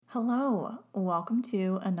Hello, welcome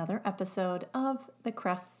to another episode of the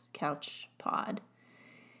Crefts Couch Pod.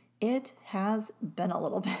 It has been a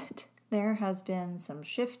little bit. There has been some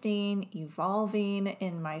shifting, evolving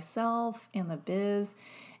in myself and the biz,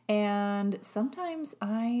 and sometimes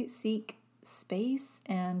I seek space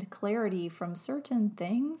and clarity from certain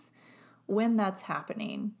things when that's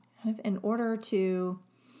happening, in order to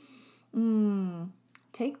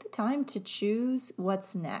take the time to choose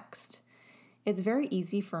what's next. It's very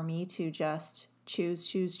easy for me to just choose,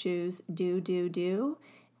 do.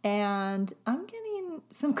 And I'm getting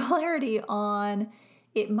some clarity on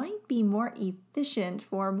it might be more efficient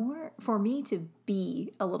for me to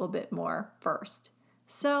be a little bit more first.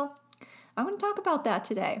 So I want to talk about that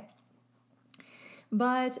today.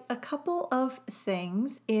 But a couple of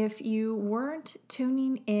things, if you weren't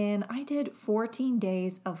tuning in, I did 14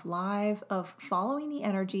 days of live of following the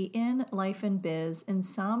energy in life and biz in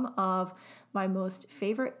some of my most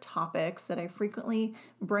favorite topics that I frequently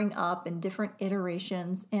bring up in different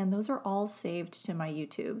iterations, and those are all saved to my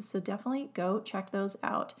YouTube. So definitely go check those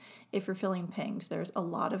out if you're feeling pinged. There's a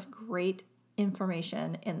lot of great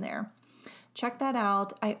information in there. Check that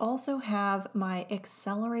out. I also have my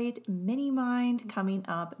Accelerate Mini Mind coming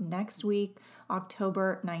up next week,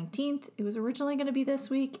 October 19th. It was originally going to be this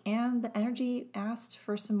week, and the energy asked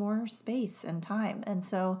for some more space and time. And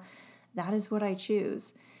so that is what I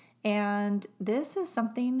choose. And this is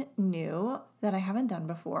something new that I haven't done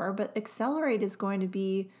before, but Accelerate is going to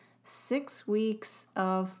be 6 weeks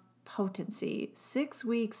of potency, 6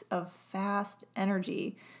 weeks of fast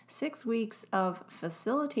energy, 6 weeks of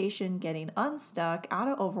facilitation, getting unstuck, out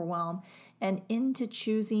of overwhelm, and into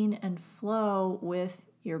choosing and flow with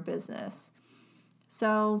your business.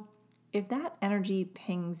 So if that energy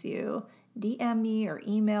pings you, DM me or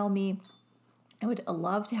email me. I would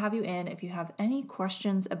love to have you in if you have any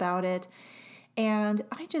questions about it. And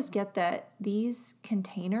I just get that these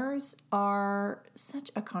containers are such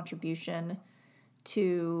a contribution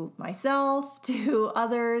to myself, to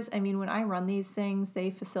others. I mean, when I run these things, they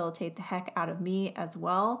facilitate the heck out of me as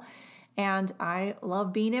well. And I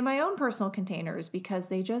love being in my own personal containers because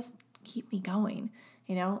they just keep me going.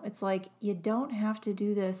 You know, it's like you don't have to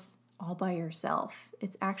do this all by yourself.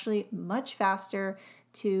 It's actually much faster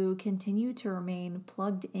to continue to remain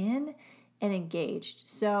plugged in and engaged.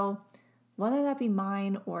 So whether that be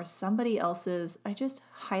mine or somebody else's, I just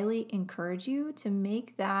highly encourage you to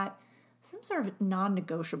make that some sort of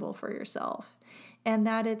non-negotiable for yourself, and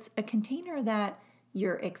that it's a container that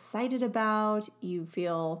you're excited about, you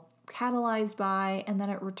feel catalyzed by, and that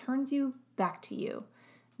it returns you, back to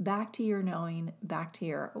your knowing, back to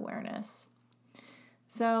your awareness.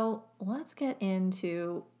 So let's get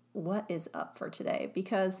into what is up for today,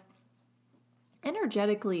 because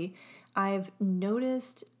energetically, I've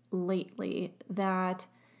noticed lately that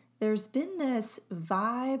there's been this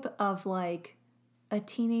vibe of like a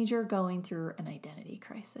teenager going through an identity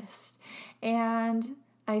crisis. And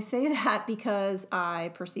I say that because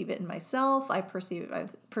I perceive it in myself. I perceive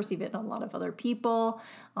it in a lot of other people.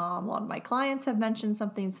 A lot of my clients have mentioned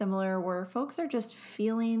something similar, where folks are just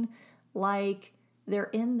feeling like they're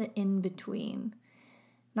in the in-between.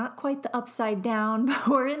 Not quite the upside down, but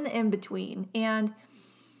we're in the in-between. And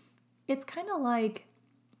it's kind of like,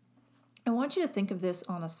 I want you to think of this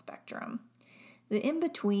on a spectrum. The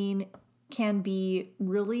in-between can be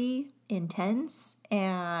really intense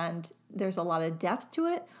and there's a lot of depth to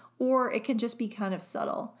it, or it can just be kind of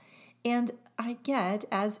subtle. And I get,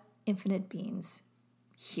 as infinite beings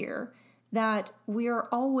here, that we are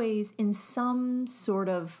always in some sort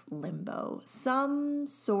of limbo, some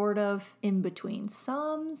sort of in between,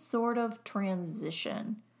 some sort of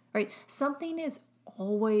transition, right? Something is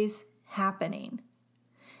always happening.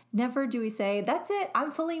 Never do we say, that's it,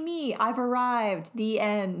 I'm fully me, I've arrived, the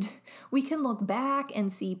end. We can look back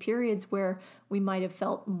and see periods where we might have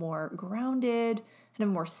felt more grounded and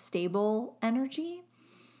a more stable energy.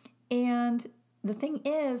 And the thing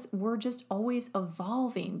is, we're just always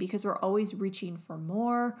evolving because we're always reaching for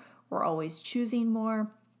more, we're always choosing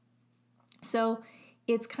more. So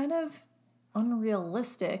it's kind of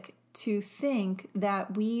unrealistic to think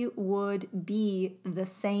that we would be the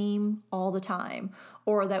same all the time,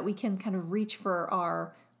 or that we can kind of reach for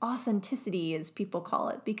our authenticity, as people call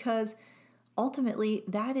it, because ultimately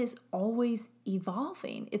that is always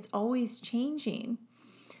evolving. It's always changing.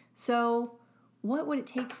 So what would it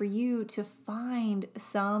take for you to find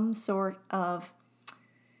some sort of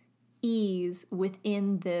ease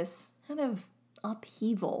within this kind of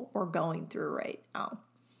upheaval we're going through right now?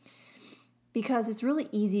 because it's really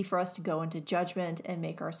easy for us to go into judgment and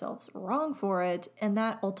make ourselves wrong for it. And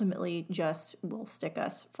that ultimately just will stick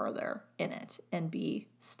us further in it and be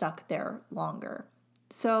stuck there longer.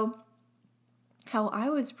 So, how I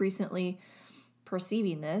was recently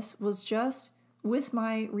perceiving this was just with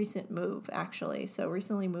my recent move, actually. So,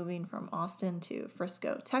 recently moving from Austin to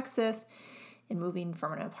Frisco, Texas, and moving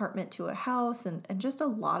from an apartment to a house, and just a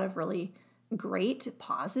lot of really great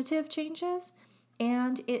positive changes.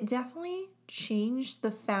 And it definitely changed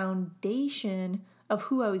the foundation of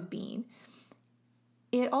who I was being.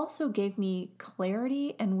 It also gave me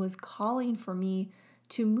clarity and was calling for me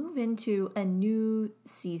to move into a new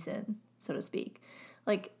season, so to speak.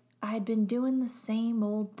 Like, I had been doing the same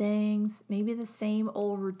old things, maybe the same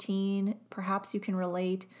old routine. Perhaps you can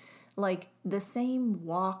relate, like the same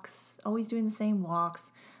walks, always doing the same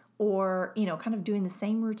walks, or, kind of doing the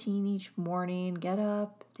same routine each morning, get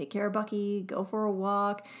up, take care of Bucky, go for a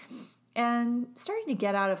walk, and starting to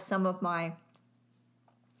get out of some of my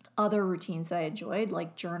other routines that I enjoyed,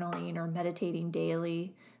 like journaling or meditating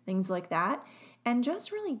daily, things like that, and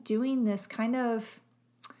just really doing this kind of,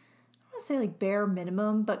 I don't want to say like bare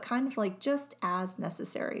minimum, but kind of like just as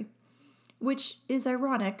necessary, which is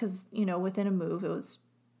ironic because, within a move, it was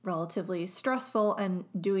relatively stressful, and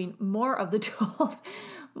doing more of the tools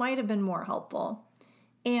might have been more helpful.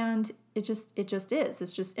 And it just is.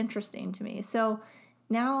 It's just interesting to me. So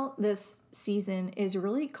now this season is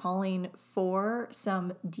really calling for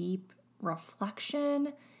some deep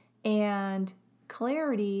reflection and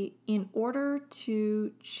clarity in order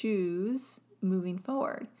to choose moving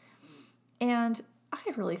forward. And I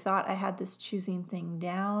had really thought I had this choosing thing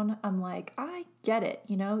down. I'm like, I get it.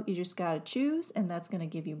 You just got to choose, and that's going to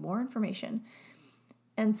give you more information.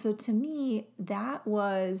 And so to me, that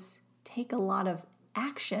was take a lot of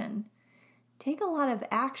action. Take a lot of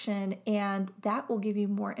action, and that will give you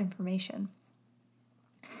more information.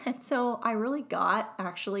 And so I really got,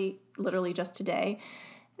 actually, literally just today,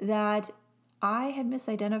 that I had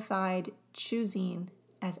misidentified choosing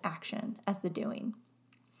as action, as the doing.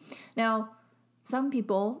 Now, some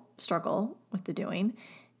people struggle with the doing,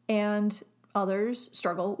 and others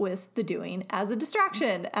struggle with the doing as a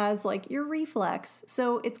distraction, as like your reflex.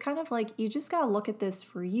 So it's kind of like you just got to look at this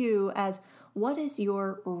for you as, what is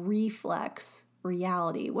your reflex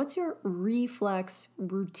reality? What's your reflex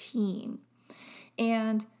routine?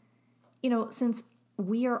 And, since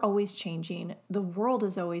we are always changing, the world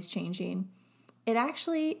is always changing, it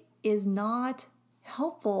actually is not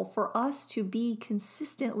helpful for us to be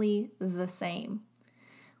consistently the same.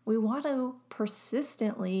 We want to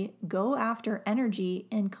persistently go after energy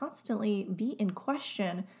and constantly be in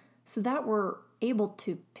question so that we're able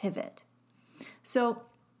to pivot. So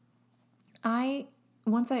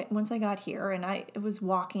once I got here, and I was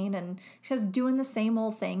walking and just doing the same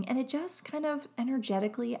old thing, and it just kind of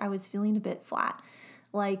energetically, I was feeling a bit flat.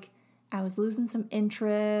 Like I was losing some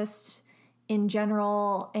interest in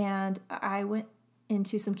general, and I went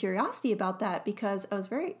into some curiosity about that because I was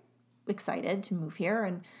very excited to move here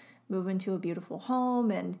and move into a beautiful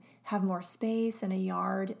home and have more space and a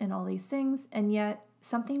yard and all these things. And yet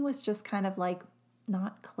something was just kind of like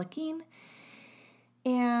not clicking.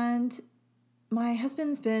 And my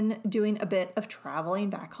husband's been doing a bit of traveling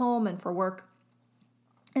back home and for work.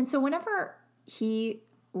 And so whenever he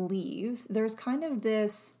leaves, there's kind of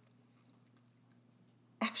this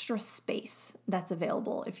extra space that's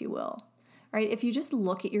available, if you will. Right? If you just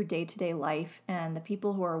look at your day-to-day life and the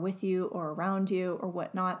people who are with you or around you or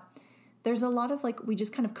whatnot, there's a lot of we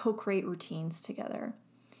just kind of co-create routines together.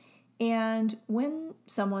 And when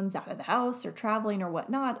someone's out of the house or traveling or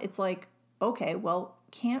whatnot, it's like, okay, well,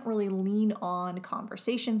 can't really lean on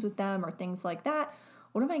conversations with them or things like that.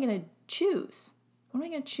 What am I going to choose? What am I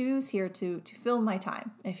going to choose here to fill my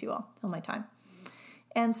time, if you will, fill my time?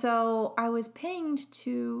 And so I was pinged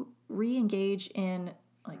to re-engage in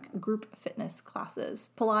group fitness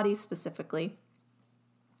classes, Pilates specifically.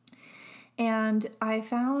 And I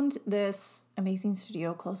found this amazing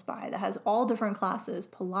studio close by that has all different classes: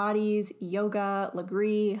 Pilates, yoga,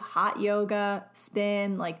 Legree, hot yoga,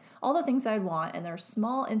 spin, all the things I'd want. And they're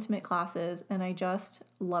small, intimate classes, and I just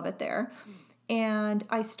love it there. And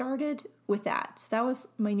I started with that. So that was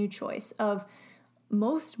my new choice of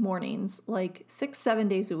most mornings, 6-7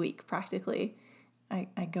 days a week, practically.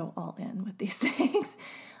 I go all in with these things.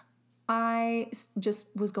 I just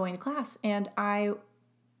was going to class, and I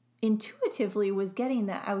intuitively was getting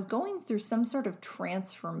that I was going through some sort of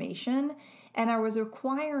transformation, and I was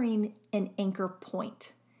requiring an anchor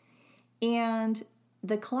point. And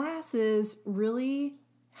the classes really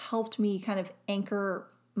helped me kind of anchor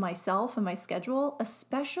myself and my schedule,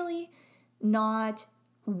 especially not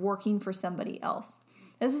working for somebody else.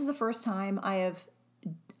 This is the first time I have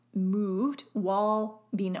moved while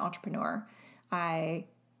being an entrepreneur. I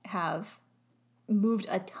have moved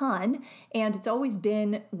a ton, and it's always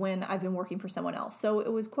been when I've been working for someone else. So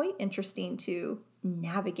it was quite interesting to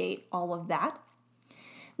navigate all of that.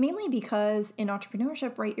 Mainly because in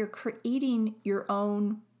entrepreneurship, right, you're creating your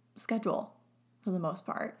own schedule for the most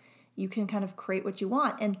part. You can kind of create what you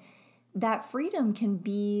want. And that freedom can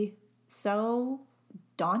be so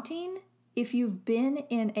daunting if you've been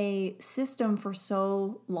in a system for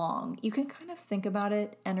so long. You can kind of think about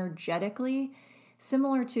it energetically,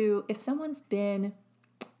 similar to if someone's been,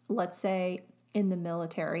 let's say, in the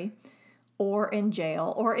military or in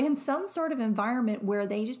jail or in some sort of environment where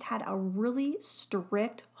they just had a really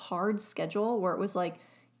strict, hard schedule where it was like,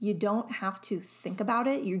 you don't have to think about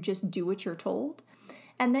it, you just do what you're told.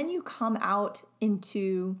 And then you come out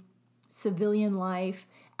into civilian life,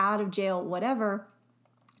 out of jail, whatever.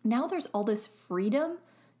 Now there's all this freedom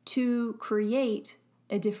to create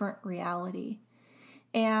a different reality.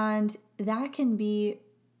 And that can be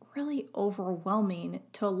really overwhelming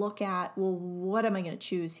to look at, well, what am I going to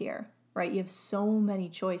choose here, right? You have so many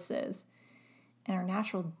choices. And our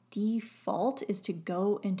natural default is to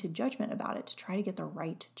go into judgment about it, to try to get the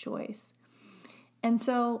right choice. And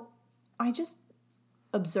so I just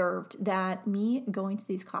observed that me going to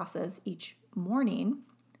these classes each morning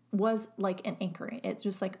was like an anchoring. It's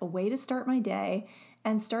just like a way to start my day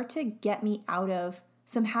and start to get me out of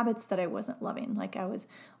some habits that I wasn't loving. Like I was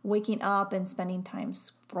waking up and spending time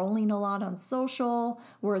scrolling a lot on social,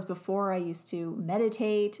 whereas before I used to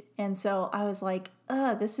meditate. And so I was like,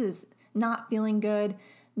 this is not feeling good.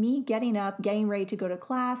 Me getting up, getting ready to go to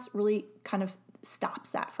class really kind of stops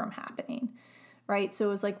that from happening, right? So it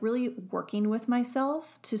was like really working with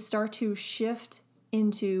myself to start to shift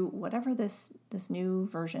into whatever this new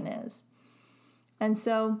version is. And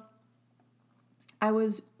so I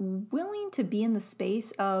was willing to be in the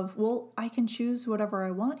space of, well, I can choose whatever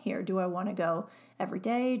I want here. Do I want to go every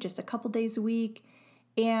day, just a couple days a week?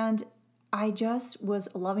 And I just was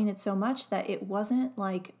loving it so much that it wasn't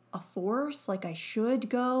like a force, like I should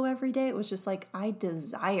go every day. It was just like, I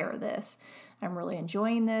desire this. I'm really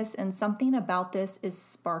enjoying this. And something about this is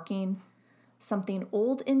sparking something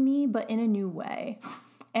old in me, but in a new way.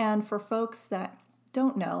 And for folks that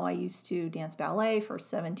don't know, I used to dance ballet for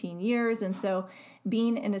 17 years. And so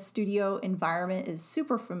being in a studio environment is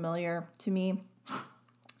super familiar to me.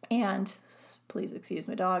 And please excuse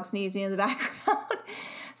my dog sneezing in the background.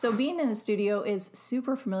 So being in a studio is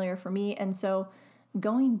super familiar for me. And so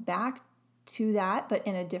going back to that, but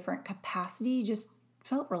in a different capacity, just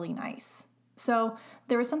felt really nice. So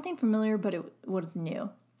there was something familiar, but it was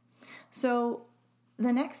new. So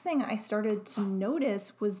the next thing I started to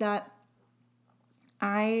notice was that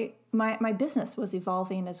my business was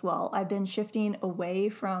evolving as well. I've been shifting away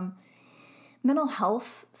from mental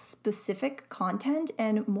health specific content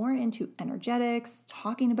and more into energetics,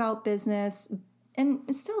 talking about business, and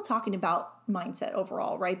still talking about mindset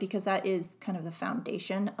overall, right? Because that is kind of the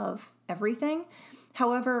foundation of everything.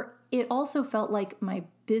 However, it also felt like my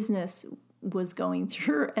business was going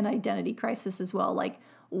through an identity crisis as well. Like,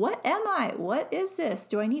 what am I? What is this?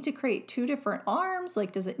 Do I need to create two different arms?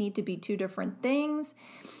 Like, does it need to be two different things?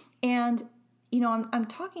 And, I'm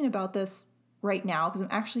talking about this right now because I'm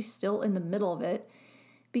actually still in the middle of it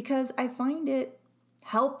because I find it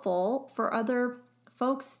helpful for other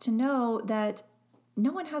folks to know that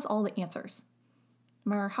no one has all the answers.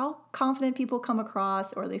 No matter how confident people come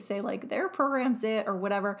across or they say like their program's it or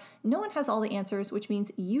whatever, no one has all the answers, which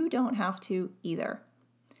means you don't have to either.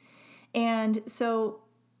 And so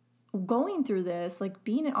going through this, like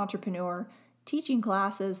being an entrepreneur, teaching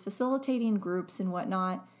classes, facilitating groups and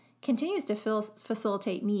whatnot, continues to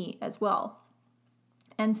facilitate me as well.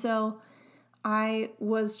 And so I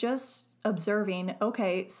was just observing,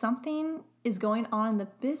 okay, something is going on in the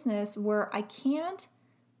business where I can't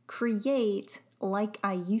create like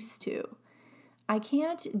I used to. I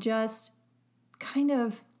can't just kind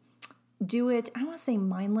of do it, I don't want to say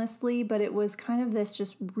mindlessly, but it was kind of this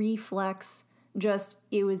just reflex,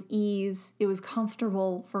 it was ease, it was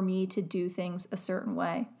comfortable for me to do things a certain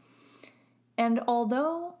way. And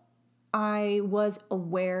although I was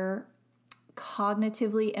aware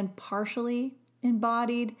cognitively and partially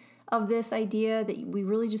embodied of this idea that we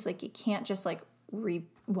really just like, you can't just like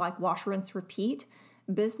wash, rinse, repeat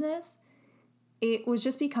business, it was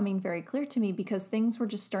just becoming very clear to me because things were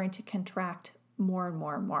just starting to contract more and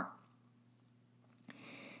more and more.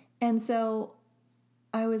 And so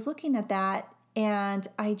I was looking at that and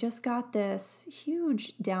I just got this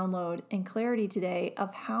huge download and clarity today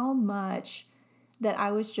of how much that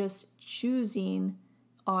I was just choosing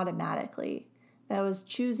automatically, that I was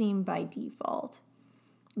choosing by default.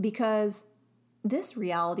 Because this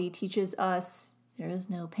reality teaches us there is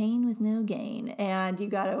no pain with no gain, and you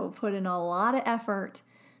got to put in a lot of effort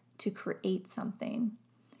to create something.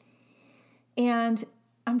 And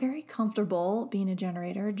I'm very comfortable being a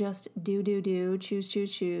generator, just do,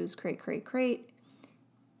 choose, create.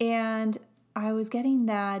 And I was getting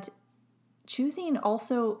that choosing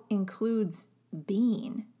also includes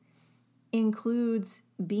being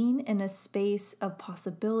in a space of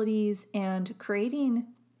possibilities and creating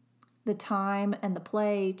the time and the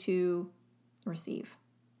play to receive.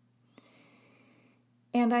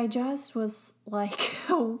 And I just was like,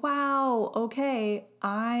 wow, okay,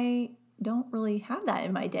 I don't really have that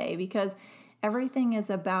in my day because everything is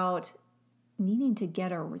about needing to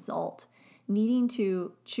get a result, needing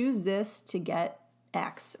to choose this to get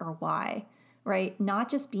X or Y, right? Not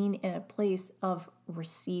just being in a place of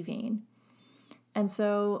receiving. And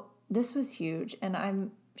so this was huge. And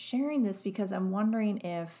I'm sharing this because I'm wondering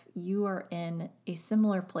if you are in a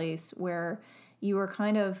similar place where you are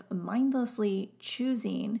kind of mindlessly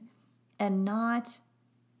choosing and not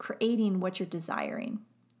creating what you're desiring.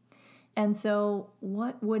 And so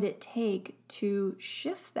what would it take to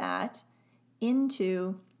shift that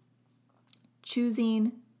into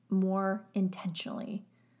choosing more intentionally,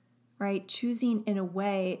 right? Choosing in a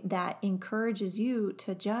way that encourages you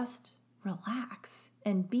to just relax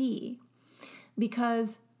and be.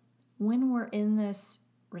 Because when we're in this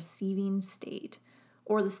receiving state,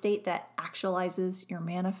 or the state that actualizes your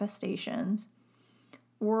manifestations,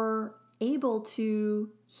 we're able to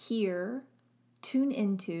tune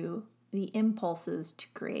into the impulses to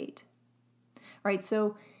create, right?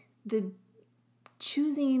 So the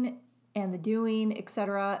choosing and the doing,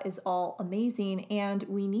 etc., is all amazing, and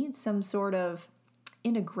we need some sort of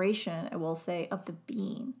integration, I will say, of the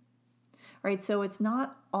being, right? So it's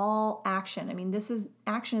not all action. I mean,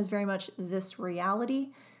 action is very much this reality,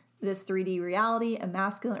 this 3D reality, a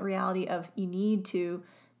masculine reality of you need to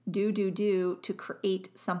do to create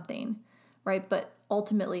something, right? But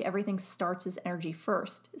ultimately, everything starts as energy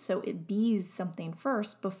first. So it bees something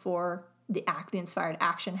first before the inspired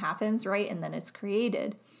action happens, right? And then it's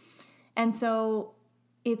created. And so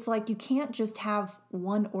it's like you can't just have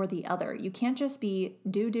one or the other. You can't just be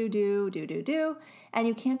do, and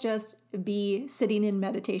you can't just be sitting in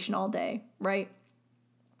meditation all day, right?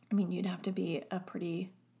 I mean, you'd have to be a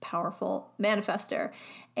pretty powerful manifester.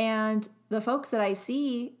 And the folks that I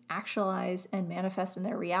see actualize and manifest in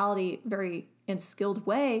their reality very in a skilled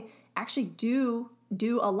way actually do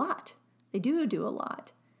a lot. They do a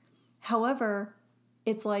lot. However,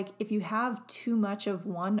 it's like if you have too much of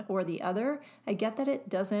one or the other, I get that it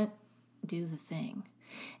doesn't do the thing.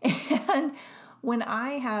 And when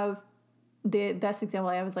I have the best example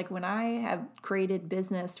I have is like when I have created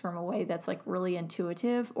business from a way that's like really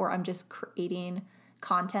intuitive, or I'm just creating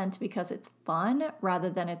content because it's fun rather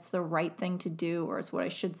than it's the right thing to do, or it's what I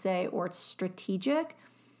should say, or it's strategic.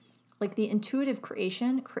 Like the intuitive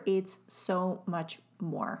creation creates so much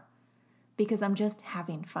more because I'm just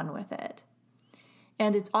having fun with it.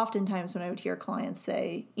 And it's oftentimes when I would hear clients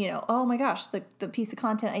say, oh my gosh, the piece of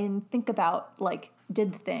content I didn't think about, like,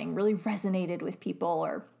 did the thing, really resonated with people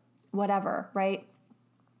or whatever, right?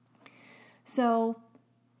 So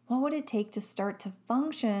what would it take to start to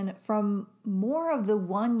function from more of the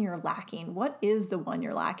one you're lacking? What is the one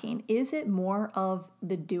you're lacking? Is it more of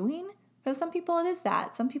the doing? Because some people it is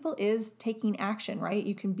that. Some people is taking action, right?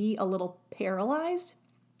 You can be a little paralyzed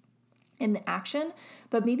in the action,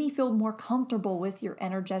 but maybe feel more comfortable with your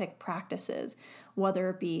energetic practices,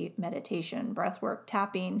 whether it be meditation, breath work,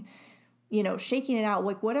 tapping, shaking it out,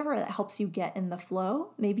 like whatever that helps you get in the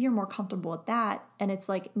flow. Maybe you're more comfortable with that, and it's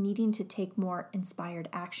like needing to take more inspired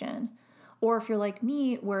action. Or if you're like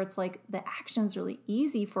me, where it's like the action's really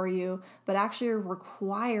easy for you, but actually you're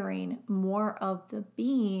requiring more of the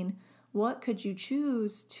being, what could you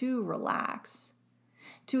choose to relax?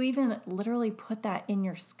 To even literally put that in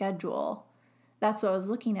your schedule. That's what I was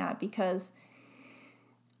looking at, because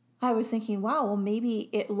I was thinking, wow, well, maybe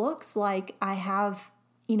it looks like I have,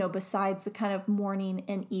 besides the kind of morning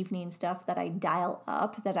and evening stuff that I dial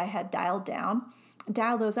up, that I had dialed down,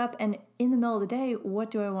 dial those up. And in the middle of the day, what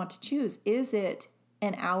do I want to choose? Is it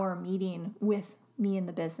an hour meeting with me in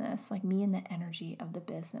the business, like me in the energy of the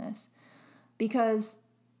business? Because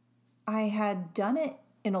I had done it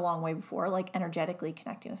in a long way before, like energetically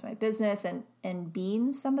connecting with my business and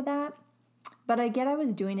being some of that. But I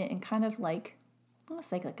was doing it in kind of like,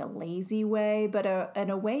 almost like a lazy way, but in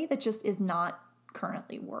a way that just is not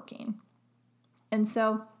currently working. And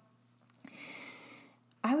so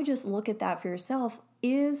I would just look at that for yourself.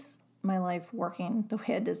 Is my life working the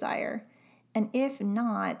way I desire? And if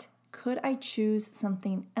not, could I choose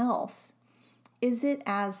something else? Is it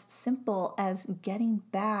as simple as getting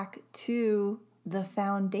back to the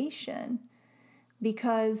foundation?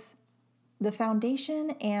 Because the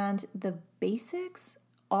foundation and the basics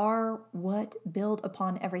are what build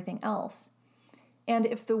upon everything else. And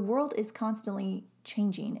if the world is constantly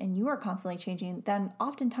changing and you are constantly changing, then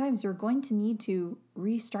oftentimes you're going to need to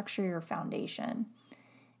restructure your foundation.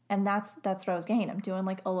 And that's what I was getting. I'm doing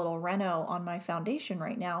like a little reno on my foundation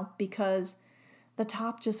right now because the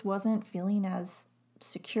top just wasn't feeling as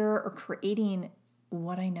secure or creating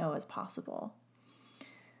what I know is possible.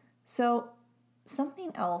 So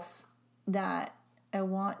something else that I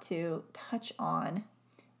want to touch on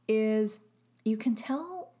is you can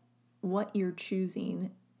tell what you're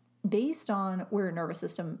choosing based on where your nervous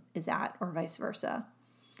system is at or vice versa.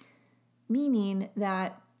 Meaning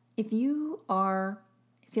that if you are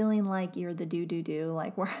feeling like you're the do,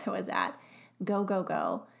 like where I was at,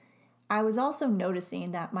 go, I was also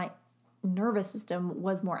noticing that my nervous system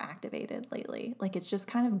was more activated lately. Like it's just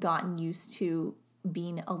kind of gotten used to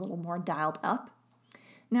being a little more dialed up.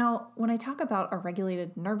 Now, when I talk about a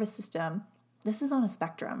regulated nervous system, this is on a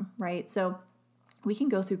spectrum, right? So we can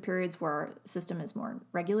go through periods where our system is more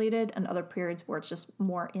regulated and other periods where it's just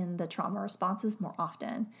more in the trauma responses more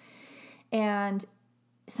often. And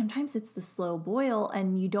sometimes it's the slow boil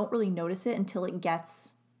and you don't really notice it until it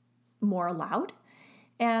gets more loud.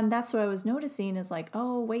 And that's what I was noticing is like,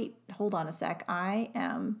 oh, wait, hold on a sec. I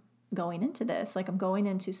am going into this. Like I'm going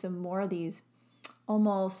into some more of these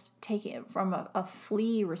almost taking it from a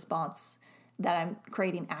flee response that I'm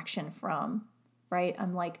creating action from, right?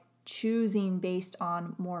 I'm like choosing based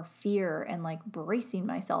on more fear and like bracing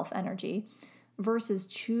myself energy versus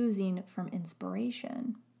choosing from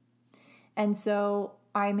inspiration. And so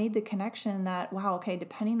I made the connection that, wow, okay,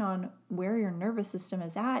 depending on where your nervous system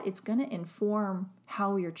is at, it's going to inform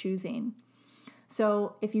how you're choosing.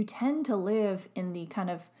 So if you tend to live in the kind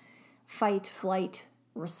of fight, flight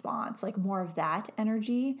response, like more of that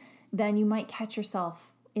energy, then you might catch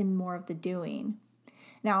yourself in more of the doing.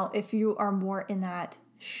 Now, if you are more in that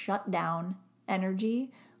shutdown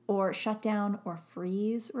energy or shutdown or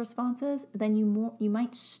freeze responses, then you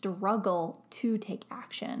might struggle to take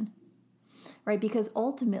action, right? Because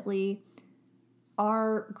ultimately,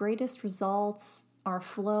 our greatest results, our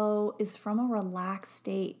flow is from a relaxed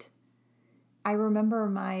state. I remember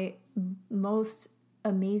my most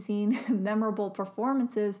amazing, memorable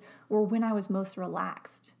performances were when I was most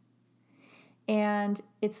relaxed. And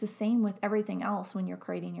it's the same with everything else when you're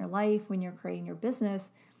creating your life, when you're creating your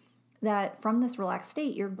business, that from this relaxed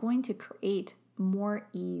state, you're going to create more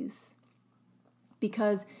ease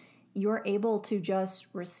because you're able to just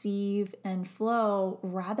receive and flow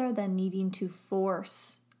rather than needing to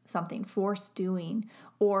force something, force doing,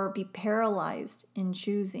 or be paralyzed in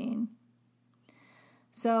choosing.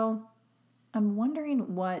 So I'm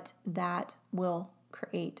wondering what that will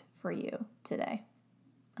create for you today.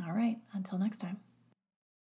 All right, until next time.